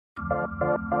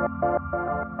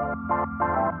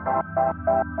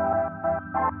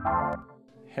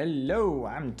Hello,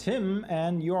 I'm Tim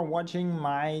and you're watching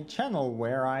my channel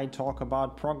where I talk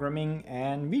about programming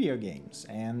and video games.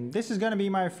 And this is gonna be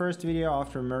my first video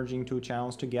after merging two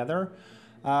channels together.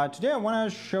 Today I want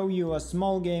to show you a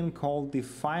small game called The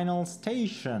Final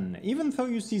Station. Even though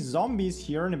you see zombies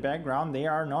here in the background, they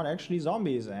are not actually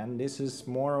zombies, and this is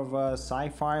more of a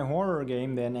sci-fi horror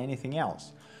game than anything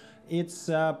else. It's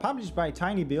published by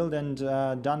tinyBuild and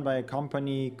done by a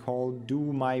company called Do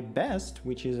My Best,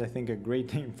 which is I think a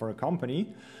great name for a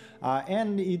company.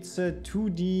 And it's a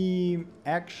 2D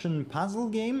action puzzle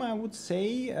game, I would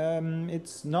say.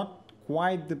 It's not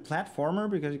quite the platformer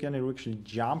because you can actually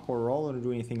jump or roll or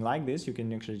do anything like this. You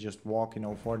can actually just walk,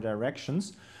 four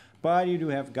directions. But you do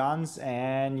have guns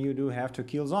and you do have to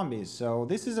kill zombies. So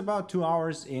this is about 2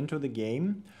 hours into the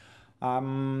game.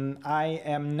 I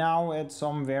am now at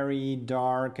some very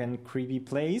dark and creepy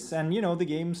place, and the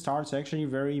game starts actually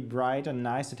very bright and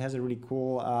nice. It has a really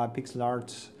cool pixel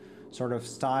art sort of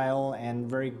style and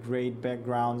very great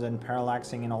backgrounds and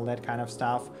parallaxing and all that kind of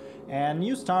stuff. And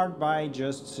you start by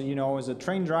just, as a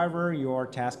train driver, your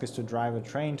task is to drive a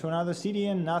train to another city,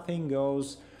 and nothing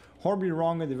goes horribly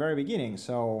wrong at the very beginning.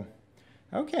 So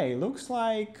okay, looks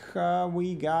like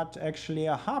we got actually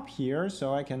a hub here,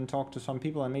 so I can talk to some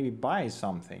people and maybe buy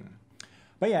something.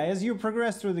 But yeah, as you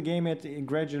progress through the game, it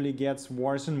gradually gets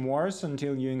worse and worse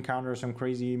until you encounter some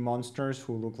crazy monsters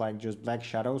who look like just black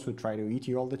shadows who try to eat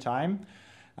you all the time.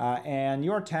 And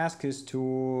your task is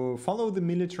to follow the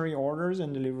military orders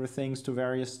and deliver things to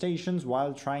various stations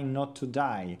while trying not to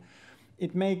die.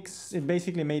 It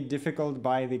basically made difficult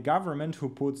by the government who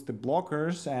puts the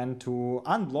blockers, and to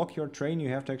unblock your train you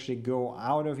have to actually go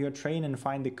out of your train and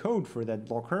find the code for that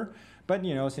blocker. But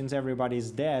since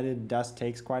everybody's dead, it does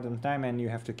take quite some time and you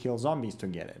have to kill zombies to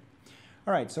get it.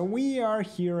 Alright, so we are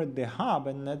here at the hub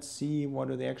and let's see what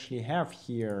do they actually have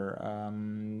here.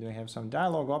 They have some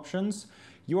dialogue options.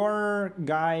 Your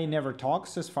guy never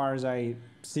talks as far as I've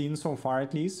seen so far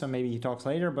at least, so maybe he talks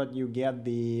later, but you get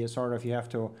the sort of, you have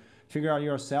to figure out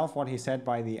yourself what he said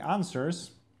by the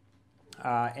answers.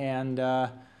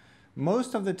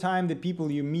 Most of the time the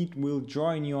people you meet will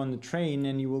join you on the train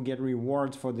and you will get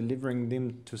rewards for delivering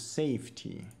them to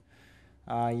safety.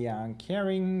 Yeah, I'm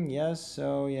carrying, yes,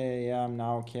 so yeah, I'm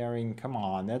now carrying, come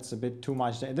on, that's a bit too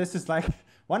much. This is like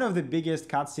one of the biggest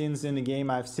cutscenes in the game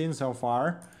I've seen so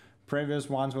far. Previous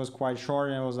ones was quite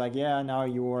short and it was like, yeah, now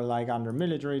you are like under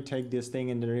military, take this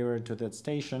thing and deliver it to that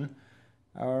station.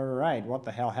 Alright, what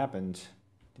the hell happened?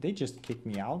 Did they just kick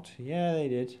me out? Yeah, they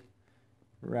did.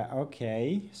 Right,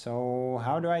 okay, so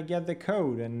how do I get the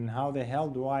code and how the hell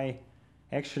do I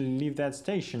actually leave that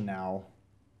station now?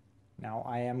 Now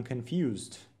I am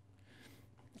confused.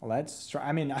 Let's try,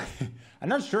 I mean, I'm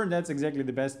not sure that's exactly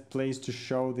the best place to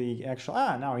show the actual,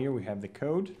 now here we have the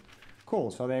code.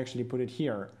 Cool, so they actually put it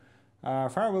here.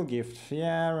 Farewell gift,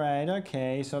 yeah, right,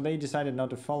 okay, so they decided not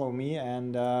to follow me,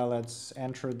 and let's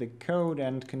enter the code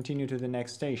and continue to the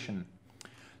next station.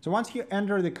 So once you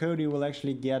enter the code, you will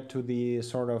actually get to the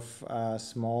sort of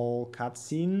small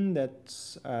cutscene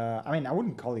that's, I mean, I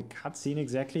wouldn't call it cutscene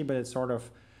exactly, but it's sort of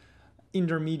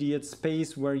intermediate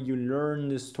space where you learn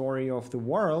the story of the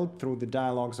world through the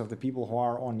dialogues of the people who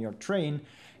are on your train.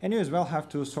 And you as well have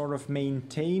to sort of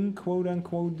maintain, quote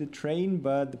unquote, the train,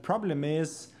 but the problem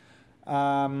is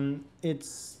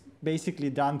it's basically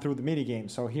done through the minigame.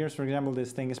 So here's, for example,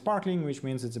 this thing is sparkling, which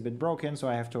means it's a bit broken, so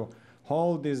I have to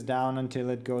hold this down until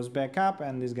it goes back up,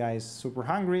 and this guy is super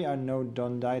hungry. I know,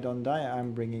 don't die,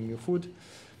 I'm bringing you food.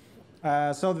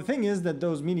 So the thing is that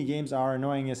those mini games are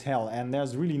annoying as hell, and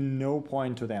there's really no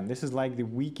point to them. This is like the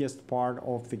weakest part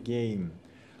of the game.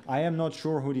 I am not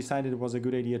sure who decided it was a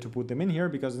good idea to put them in here,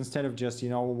 because instead of just,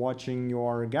 watching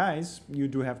your guys, you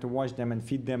do have to watch them and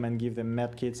feed them and give them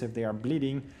medkits if they are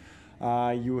bleeding.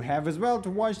 You have as well to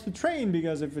watch the train,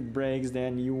 because if it breaks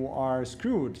then you are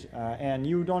screwed, and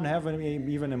you don't have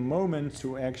even a moment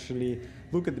to actually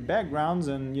look at the backgrounds,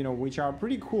 and which are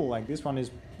pretty cool. Like this one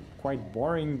is quite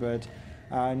boring, but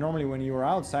normally when you are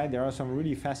outside there are some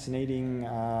really fascinating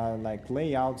like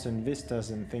layouts and vistas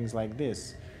and things like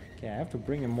this. Okay, I have to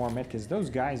bring in more medkits.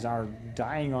 Those guys are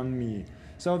dying on me.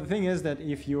 So the thing is that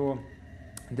if you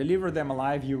deliver them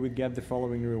alive, you would get the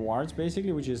following rewards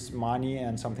basically, which is money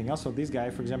and something else. So this guy,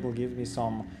 for example, gives me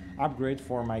some upgrade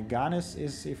for my gun,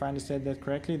 is if I understand that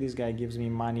correctly. This guy gives me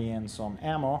money and some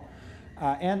ammo.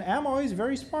 And ammo is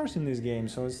very sparse in this game,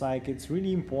 so it's like it's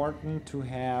really important to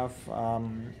have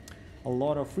a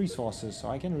lot of resources, so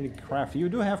I can really craft. You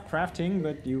do have crafting,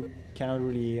 but you cannot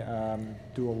really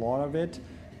do a lot of it.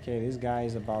 Okay, this guy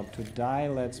is about to die.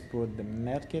 Let's put the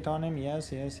medkit on him.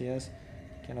 Yes, yes, yes.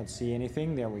 Cannot see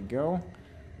anything. There we go.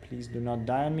 Please do not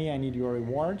die on me. I need your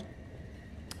reward.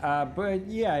 But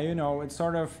yeah, you know, it's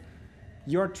sort of...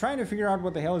 You're trying to figure out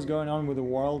what the hell is going on with the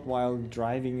world while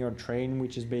driving your train,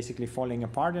 which is basically falling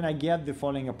apart. And I get the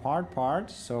falling apart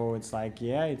part. So it's like,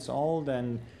 yeah, it's old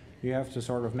and you have to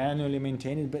sort of manually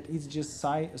maintain it. But it's just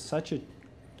such a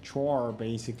chore,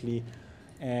 basically.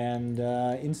 And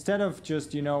instead of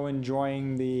just, you know,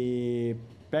 enjoying the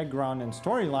background and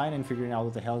storyline and figuring out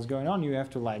what the hell is going on, you have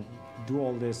to, like, do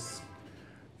all this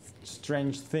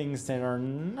strange things that are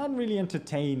not really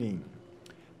entertaining.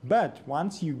 But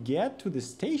once you get to the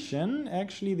station,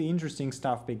 actually the interesting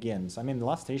stuff begins. I mean, the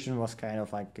last station was kind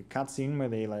of like a cutscene where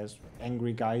they like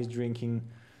angry guys drinking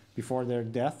before their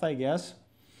death, I guess.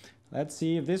 Let's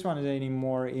see if this one is any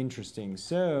more interesting.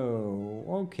 So,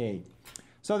 okay.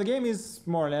 So the game is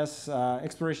more or less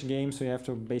exploration game, so you have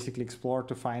to basically explore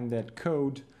to find that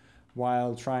code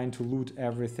while trying to loot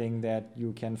everything that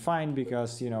you can find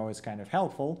because, you know, it's kind of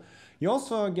helpful. You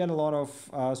also get a lot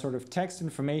of sort of text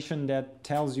information that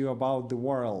tells you about the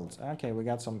world. Okay, we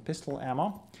got some pistol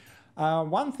ammo.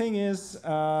 One thing is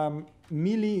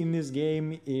melee in this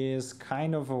game is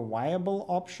kind of a viable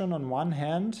option on one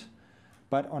hand,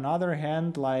 but on other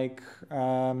hand, like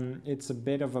it's a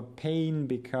bit of a pain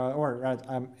because, or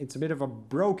it's a bit of a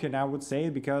broken, I would say,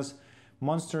 because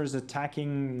monsters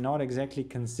attacking not exactly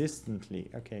consistently.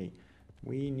 Okay,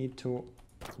 we need to...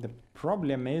 The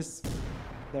problem is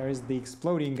there is the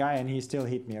exploding guy and he still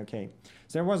hit me. Okay,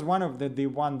 so there was one of the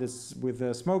one that's with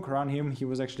the smoke around him. He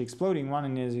was actually exploding one,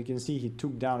 and as you can see, he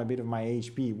took down a bit of my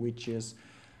HP, which is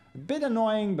a bit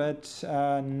annoying, but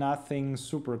nothing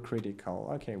super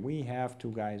critical. Okay, we have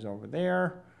two guys over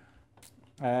there.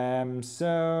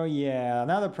 So yeah,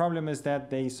 another problem is that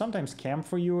they sometimes camp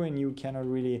for you and you cannot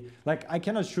really, like, I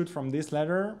cannot shoot from this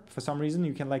ladder for some reason.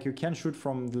 You can shoot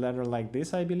from the ladder like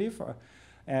this, I believe,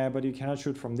 but you cannot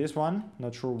shoot from this one.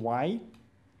 Not sure why.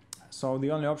 So the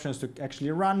only option is to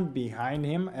actually run behind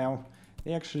him. Ow.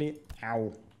 They actually,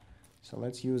 ow. So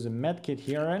let's use a medkit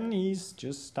here, and he's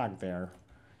just stuck there.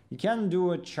 You can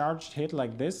do a charged hit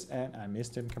like this, and I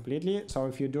missed him completely. So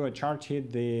if you do a charged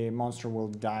hit, the monster will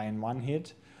die in one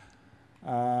hit.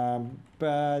 Yeah,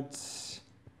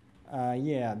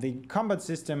 the combat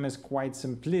system is quite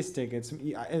simplistic. It's,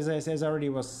 as I already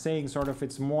was saying, sort of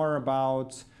it's more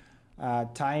about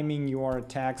timing your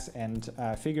attacks and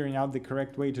figuring out the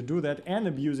correct way to do that, and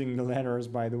abusing the ladders,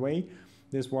 by the way.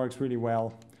 This works really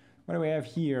well. What do we have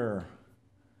here?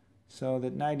 So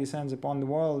that night descends upon the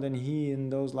world, and he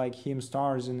and those like him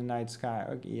stars in the night sky.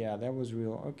 Okay, yeah, that was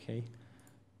real. Okay,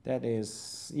 that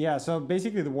is, yeah. So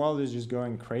basically, the world is just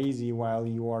going crazy while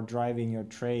you are driving your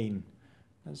train.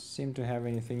 Doesn't seem to have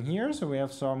anything here. So we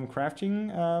have some crafting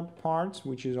parts,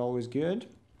 which is always good.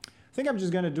 I think I'm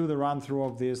just gonna do the run through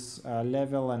of this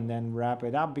level and then wrap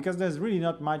it up, because there's really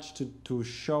not much to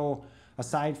show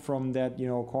aside from that, you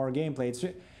know, core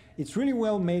gameplay. It's really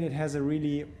well made. It has a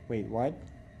really, wait, what?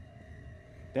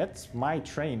 That's my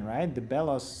train, right? The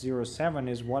Bellos 07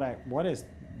 is what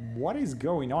is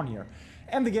going on here?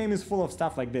 And the game is full of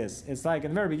stuff like this. It's like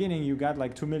in the very beginning you got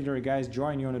like two military guys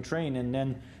join you on a train, and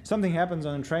then something happens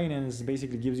on a train and it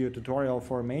basically gives you a tutorial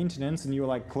for maintenance, and you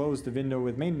like close the window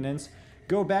with maintenance,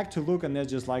 go back to look, and there's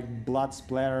just like blood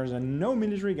splatters and no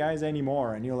military guys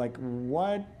anymore, and you're like,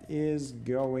 what is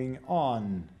going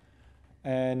on?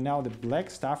 And now the black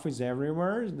stuff is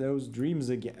everywhere. Those dreams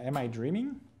again. Am I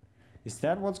dreaming? Is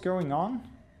that what's going on?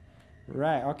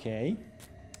 Right, okay.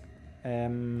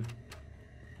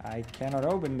 I cannot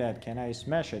open that. Can I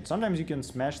smash it? Sometimes you can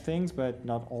smash things, but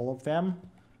not all of them.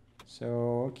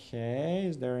 So, okay.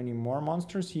 Is there any more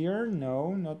monsters here?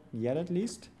 No, not yet at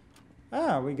least.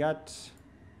 Ah, we got...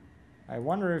 I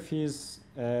wonder if he's...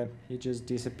 he just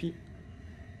disappeared.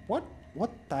 What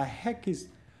the heck is...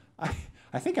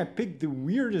 I think I picked the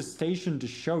weirdest station to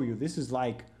show you. This is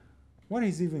like... What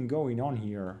is even going on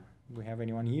here? Do we have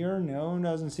anyone here? No,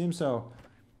 doesn't seem so.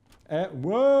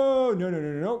 Whoa!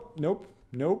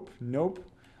 Nope.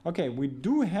 Okay, we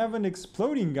do have an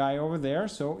exploding guy over there,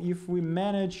 so if we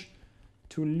manage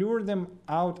to lure them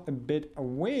out a bit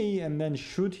away and then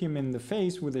shoot him in the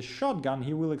face with a shotgun,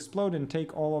 he will explode and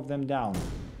take all of them down.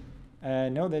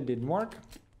 No, that didn't work.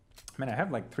 I mean, I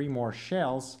have like 3 more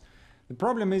shells. The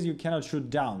problem is you cannot shoot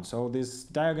down, so this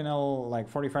diagonal, like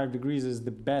 45 degrees, is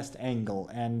the best angle,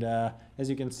 and as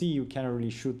you can see, you cannot really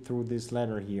shoot through this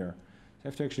ladder here. So I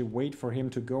have to actually wait for him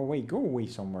to go away. Go away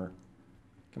somewhere.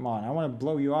 Come on, I want to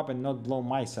blow you up and not blow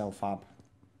myself up.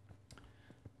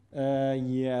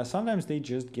 Yeah, sometimes they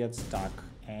just get stuck,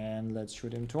 And let's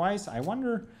shoot him twice. I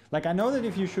wonder, like, I know that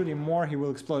if you shoot him more, he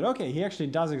will explode. Okay, he actually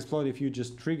does explode if you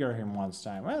just trigger him once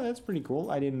time. Well, that's pretty cool.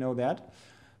 I didn't know that,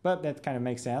 but that kind of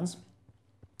makes sense.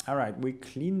 All right, we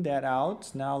cleaned that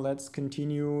out. Now let's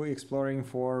continue exploring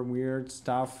for weird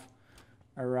stuff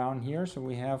around here. So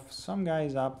we have some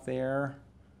guys up there.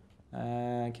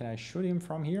 Can I shoot him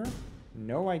from here?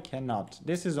 No, I cannot.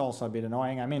 This is also a bit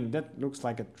annoying. I mean, that looks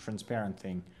like a transparent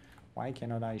thing. Why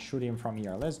cannot I shoot him from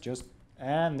here? Let's just...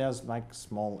 And there's like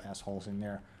small assholes in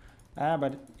there.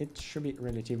 But it should be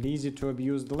relatively easy to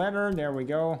abuse the ladder. There we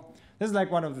go. This is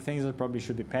like one of the things that probably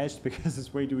should be patched because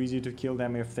it's way too easy to kill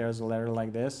them if there's a ladder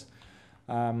like this.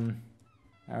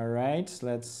 Alright,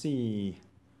 let's see.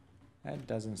 That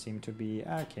doesn't seem to be...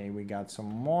 Okay, we got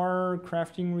some more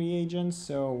crafting reagents.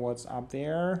 So what's up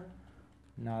there?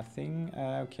 Nothing.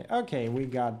 Okay, we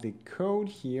got the code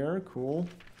here. Cool.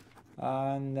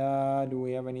 And do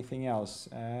we have anything else?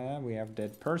 We have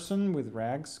dead person with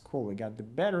rags. Cool, we got the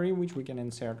battery, which we can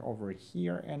insert over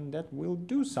here, and that will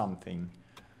do something.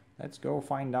 Let's go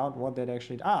find out what that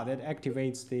actually... that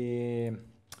activates the...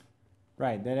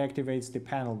 Right, that activates the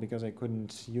panel because I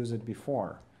couldn't use it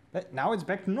before. But now it's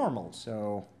back to normal,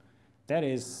 so that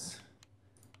is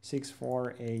 6,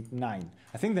 4, 8, 9.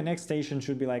 I think the next station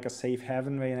should be like a safe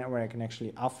haven where I can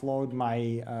actually offload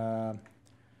my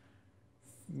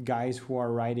guys who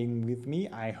are riding with me,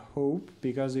 I hope,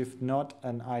 because if not,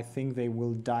 and I think they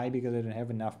will die because I don't have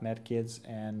enough medkits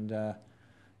and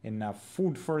enough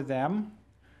food for them.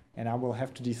 And I will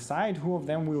have to decide who of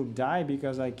them will die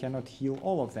because I cannot heal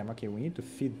all of them. Okay, we need to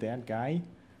feed that guy.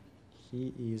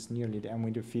 He is nearly dead. And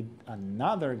we need to feed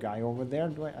another guy over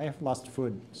there. I have lost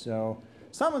food, so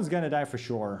someone's gonna die for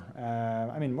sure.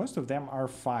 I mean, most of them are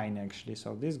fine actually.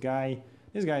 So this guy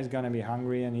is gonna be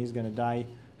hungry and he's gonna die.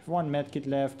 I have one medkit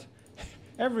left.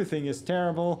 Everything is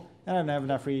terrible. And I don't have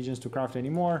enough reagents to craft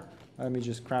anymore. Let me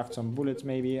just craft some bullets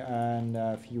maybe and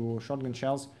a few shotgun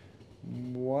shells.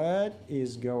 What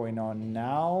is going on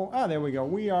now? There we go.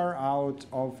 We are out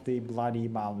of the bloody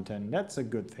mountain. That's a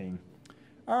good thing.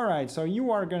 Alright, so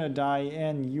you are gonna die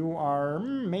and you are...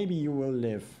 maybe you will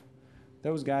live.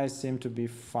 Those guys seem to be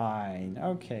fine.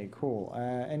 Okay, cool.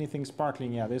 Anything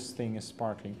sparkling? Yeah, this thing is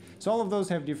sparkling. So all of those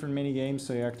have different mini games,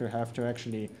 so you have to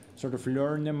actually sort of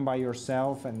learn them by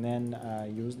yourself and then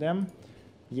use them.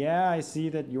 Yeah, I see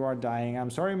that you are dying.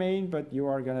 I'm sorry, mate, but you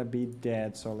are gonna be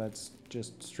dead. So let's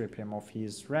just strip him of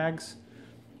his rags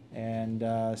and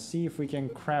see if we can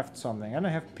craft something. I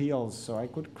don't have pills, so I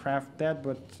could craft that,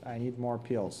 but I need more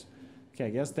pills. Okay, I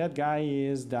guess that guy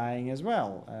is dying as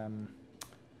well.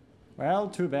 Well,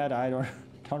 too bad. I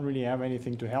don't really have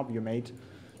anything to help you, mate.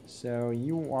 So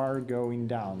you are going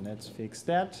down. Let's fix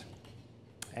that.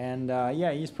 And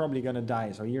yeah, he's probably gonna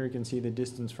die. So here you can see the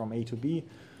distance from A to B.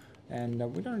 And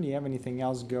we don't really have anything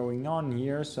else going on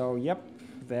here. So, yep,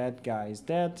 that guy's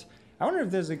dead. I wonder if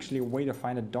there's actually a way to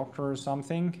find a doctor or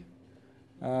something.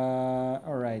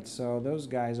 Alright, so those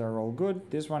guys are all good.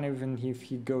 This one, even if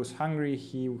he goes hungry,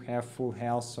 he have full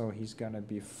health, so he's gonna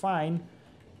be fine.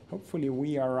 Hopefully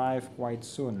we arrive quite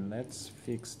soon. Let's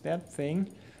fix that thing.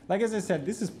 Like as I said,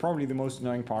 this is probably the most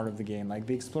annoying part of the game. Like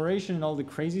the exploration and all the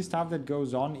crazy stuff that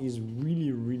goes on is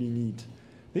really, really neat.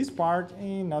 This part,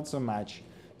 not so much.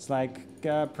 It's like,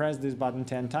 press this button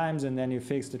 10 times and then you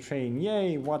fix the train.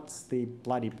 Yay, what's the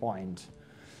bloody point?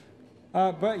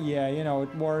 But yeah, you know,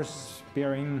 it worth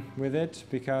bearing with it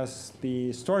because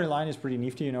the storyline is pretty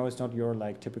nifty, you know, it's not your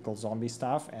like typical zombie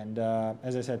stuff. And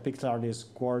as I said, pixel art is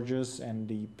gorgeous and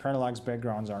the parallax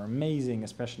backgrounds are amazing,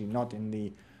 especially not in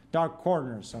the dark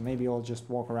corners. So maybe I'll just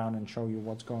walk around and show you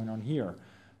what's going on here.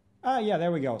 Yeah,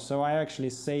 there we go. So I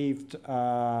actually saved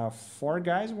 4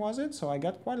 guys, was it? So I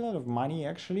got quite a lot of money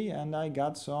actually, and I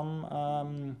got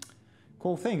some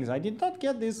cool things. I did not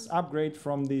get this upgrade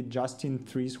from the Justin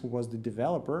Threes, who was the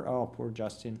developer. Oh, poor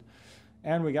Justin.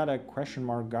 And we got a question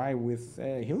mark guy with...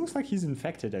 he looks like he's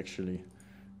infected actually.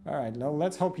 Alright, well,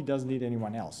 let's hope he doesn't need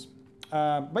anyone else.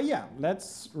 But yeah,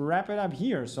 let's wrap it up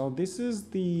here. So this is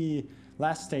the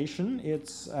last station.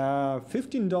 It's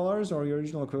 $15 or your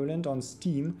original equivalent on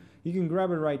Steam. You can grab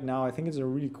it right now. I think it's a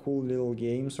really cool little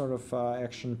game, sort of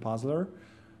action puzzler.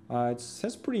 It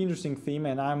has a pretty interesting theme,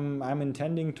 and I'm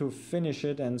intending to finish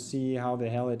it and see how the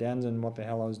hell it ends and what the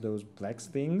hell is those black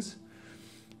things.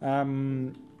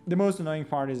 The most annoying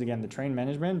part is again the train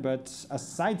management, but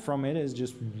aside from it, it's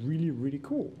just really, really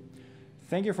cool.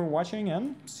 Thank you for watching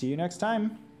and see you next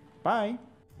time. Bye!